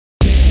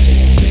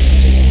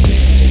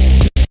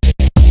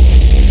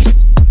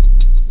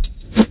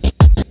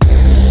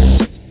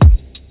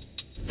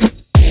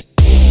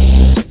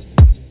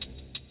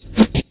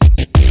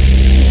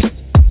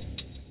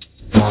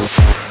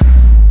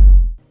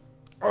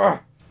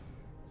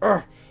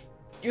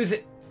Use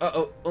it.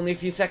 Uh-oh, only a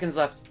few seconds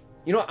left.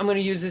 You know what? I'm gonna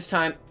use this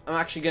time. I'm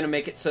actually gonna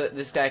make it so that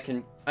this guy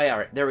can... Oh, yeah,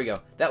 alright, there we go.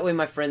 That way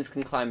my friends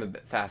can climb a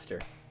bit faster.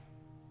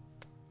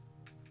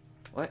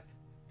 What?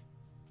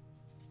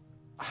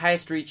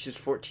 Highest reach is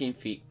 14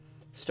 feet.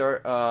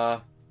 Start,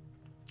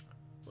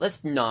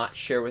 let's not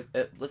share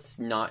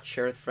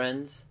with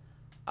friends.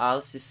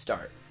 Let's just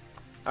start.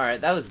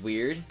 Alright, that was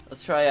weird.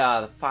 Let's try,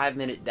 the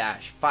 5-minute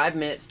dash. 5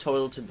 minutes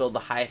total to build the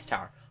highest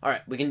tower.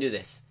 Alright, we can do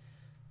this.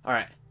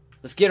 Alright,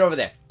 let's get over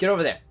there. Get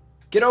over there.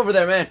 Get over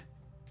there, man.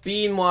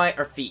 B and Y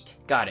are feet.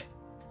 Got it.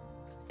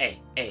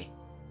 A.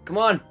 Come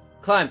on.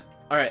 Climb.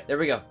 Alright, there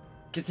we go.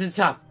 Get to the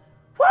top.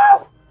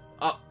 Woo!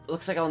 Oh,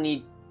 looks like I'll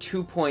need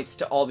 2 points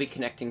to all be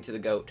connecting to the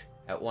goat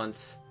at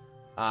once.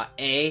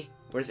 A.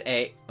 Where's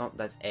A? Oh,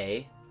 that's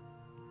A.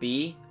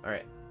 B.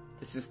 Alright.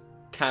 This is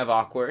kind of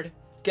awkward.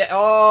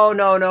 Oh,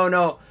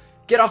 no.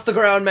 Get off the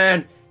ground,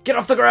 man. Get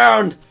off the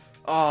ground.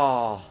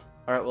 Oh.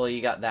 Alright, well,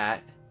 you got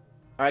that.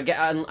 Alright,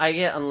 I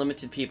get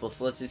unlimited people,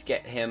 so let's just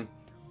get him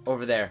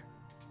over there.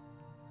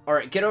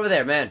 Alright, get over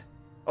there, man.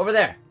 Over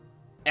there.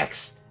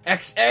 X,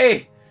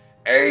 A.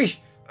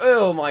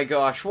 Oh my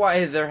gosh, why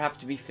does there have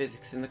to be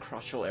physics in the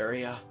crotchal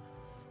area?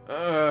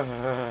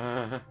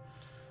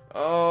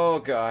 Oh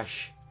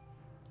gosh.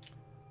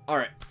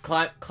 Alright,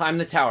 climb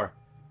the tower.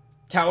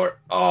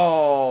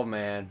 Oh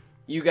man.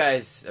 You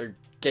guys are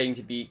getting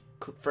to be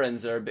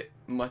friends that are a bit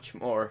much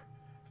more.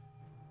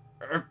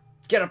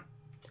 Get up.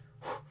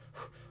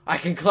 I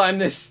can climb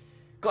this.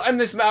 Climb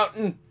this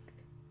mountain.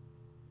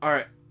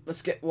 Alright,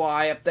 let's get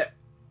Y up there.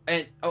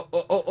 And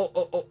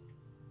oh,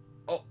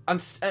 I'm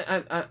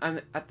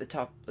at the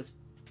top.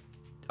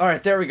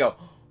 Alright, there we go.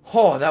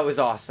 Oh, that was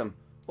awesome.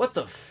 What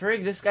the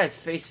frig? This guy's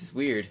face is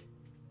weird.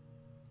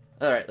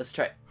 Alright, let's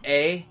try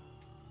A.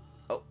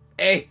 Oh,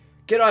 A.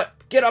 Get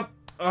up.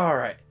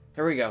 Alright,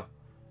 here we go.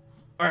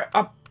 Alright,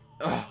 up.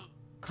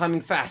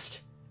 Climbing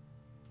fast.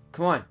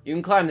 Come on, you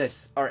can climb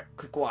this. Alright,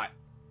 click Y.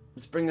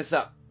 Let's bring this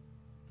up.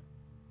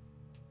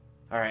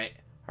 Alright,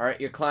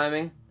 you're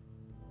climbing.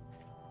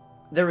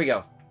 There we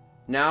go.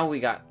 Now we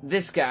got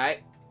this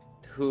guy,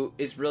 who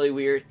is really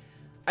weird.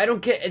 I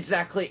don't get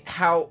exactly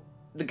how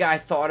the guy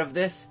thought of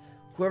this.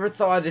 Whoever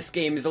thought of this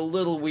game is a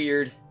little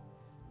weird.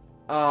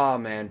 Oh,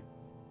 man.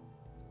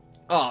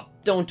 Oh,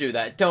 don't do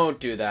that. Don't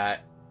do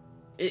that.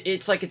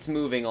 It's like it's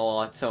moving all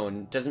on its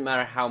own. Doesn't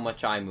matter how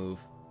much I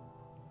move.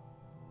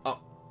 Oh,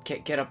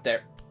 get up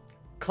there.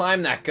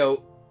 Climb that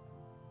goat.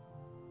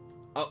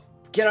 Oh,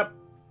 get up.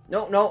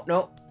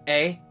 No.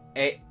 A.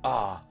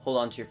 Ah, hold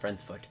on to your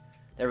friend's foot.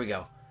 There we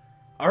go.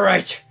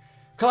 Alright.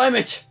 Climb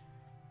it.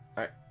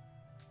 Alright.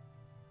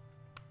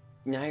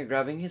 Now you're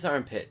grabbing his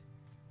armpit.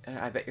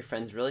 I bet your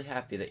friend's really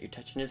happy that you're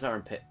touching his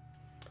armpit.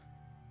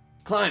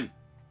 Climb.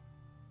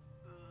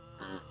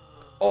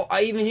 Oh,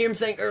 I even hear him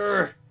saying,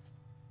 "Urgh."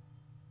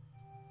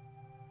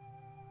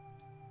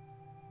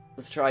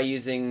 Let's try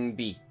using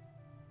B.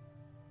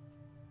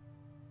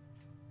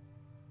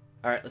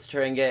 Alright, let's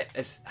try and get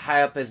as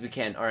high up as we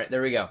can. Alright,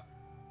 there we go.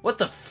 What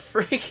the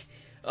frick?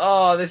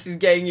 Oh, this is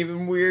getting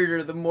even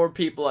weirder the more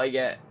people I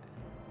get.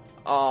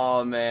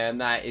 Oh, man,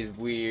 that is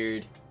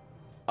weird.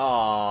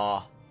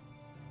 Oh.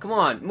 Come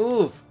on,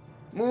 move.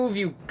 Move,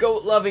 you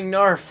goat-loving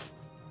narf.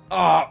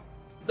 Oh.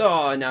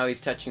 Oh, now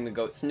he's touching the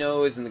goat's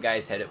nose and the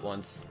guy's head at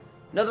once.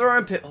 Another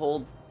armpit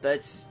hold.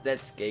 That's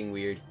getting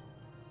weird.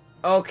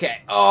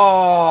 Okay.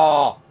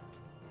 Oh.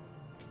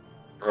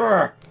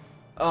 Urgh.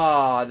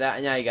 Oh,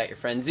 that now you got your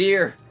friend's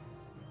ear.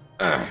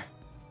 Urgh.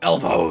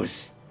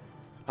 Elbows.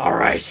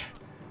 Alright.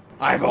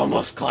 I've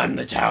almost climbed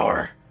the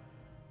tower.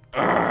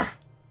 Urgh.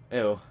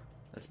 Ew.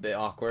 That's a bit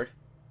awkward.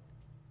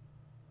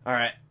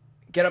 Alright.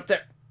 Get up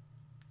there.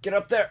 Get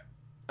up there.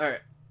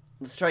 Alright.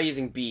 Let's try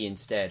using B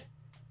instead.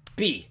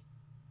 B.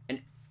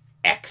 And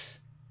X.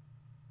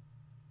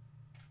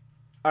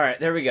 Alright,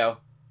 there we go.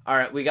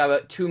 Alright, we got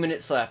about 2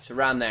 minutes left.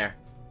 Around there.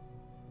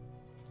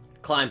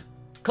 Climb.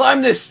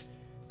 Climb this!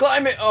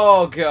 Climb it!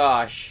 Oh,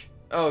 gosh.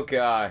 Oh,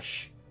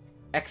 gosh.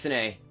 X and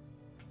A.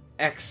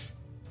 X.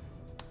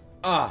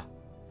 Ah.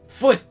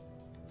 Foot!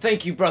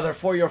 Thank you, brother,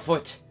 for your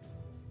foot.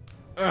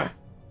 Oh,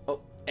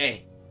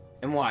 A.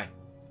 And Y.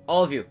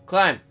 All of you,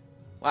 climb.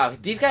 Wow,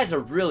 these guys are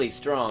really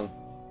strong.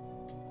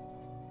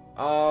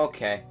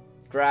 Okay.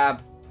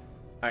 Grab.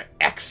 Alright,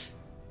 X.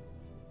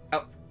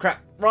 Oh,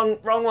 crap. Wrong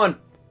one.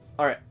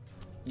 Alright.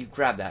 You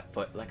grab that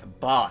foot like a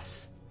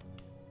boss.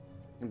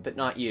 But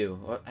not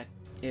you.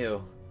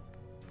 Ew.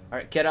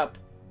 Alright, get up.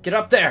 Get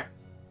up there!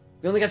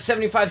 We only got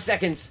 75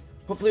 seconds.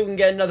 Hopefully we can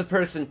get another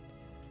person.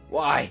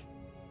 Why?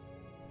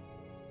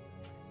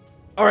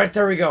 Alright,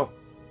 there we go.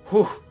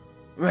 Whew.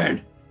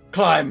 Man.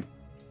 Climb.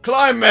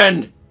 Climb,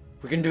 men!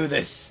 We can do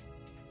this.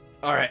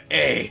 Alright,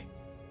 A.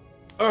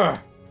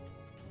 Oh,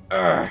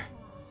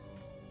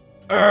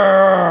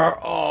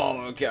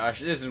 gosh,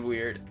 this is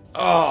weird.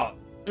 Oh.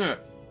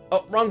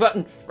 Oh, wrong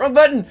button. Wrong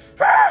button!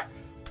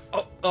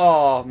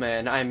 Oh,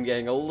 man, I'm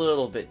getting a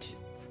little bit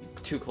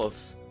too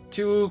close.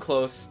 Too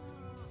close.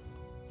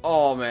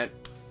 Oh, man.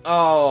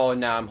 Oh,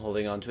 now I'm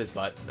holding on to his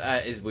butt.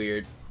 That is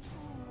weird.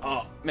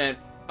 Oh, man.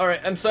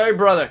 Alright, I'm sorry,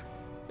 brother.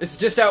 This is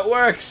just how it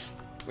works.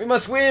 We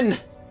must win.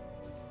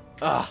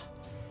 Ah.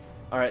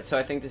 Alright, so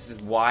I think this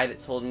is Y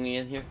that's holding me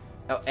in here.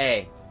 Oh,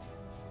 A.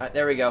 Alright,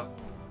 there we go.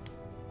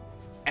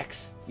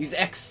 X. Use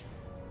X.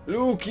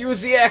 Luke,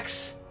 use the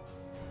X.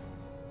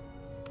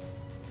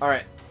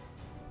 Alright.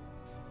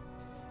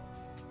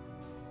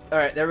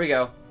 Alright, there we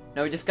go.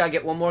 Now we just gotta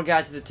get one more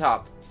guy to the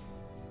top.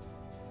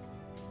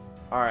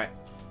 Alright.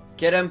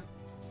 Get him.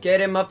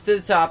 Get him up to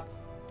the top.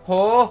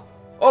 Oh,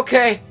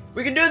 okay.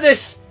 We can do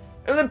this.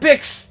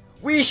 Olympics.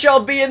 We shall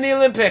be in the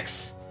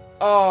Olympics.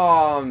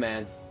 Oh,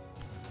 man.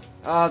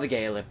 Oh, the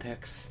gay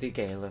Olympics. The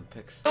gay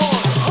Olympics.